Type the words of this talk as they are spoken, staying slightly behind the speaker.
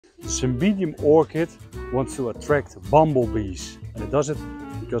The cymbidium orchid wants to attract bumblebees, and it does it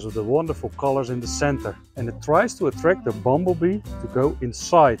because of the wonderful colors in the center. And it tries to attract the bumblebee to go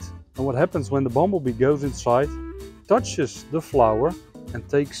inside. And what happens when the bumblebee goes inside, touches the flower and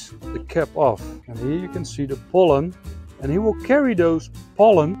takes the cap off. And here you can see the pollen, and he will carry those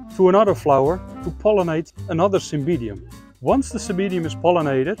pollen to another flower to pollinate another cymbidium. Once the cymbidium is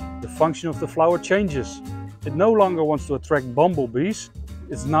pollinated, the function of the flower changes. It no longer wants to attract bumblebees.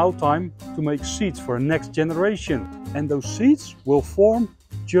 It's now time to make seeds for the next generation. And those seeds will form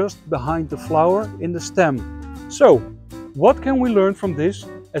just behind the flower in the stem. So, what can we learn from this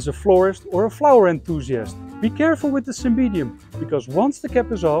as a florist or a flower enthusiast? Be careful with the cymbidium, because once the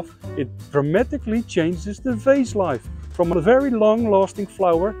cap is off, it dramatically changes the vase life from a very long-lasting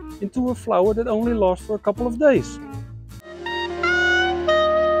flower into a flower that only lasts for a couple of days.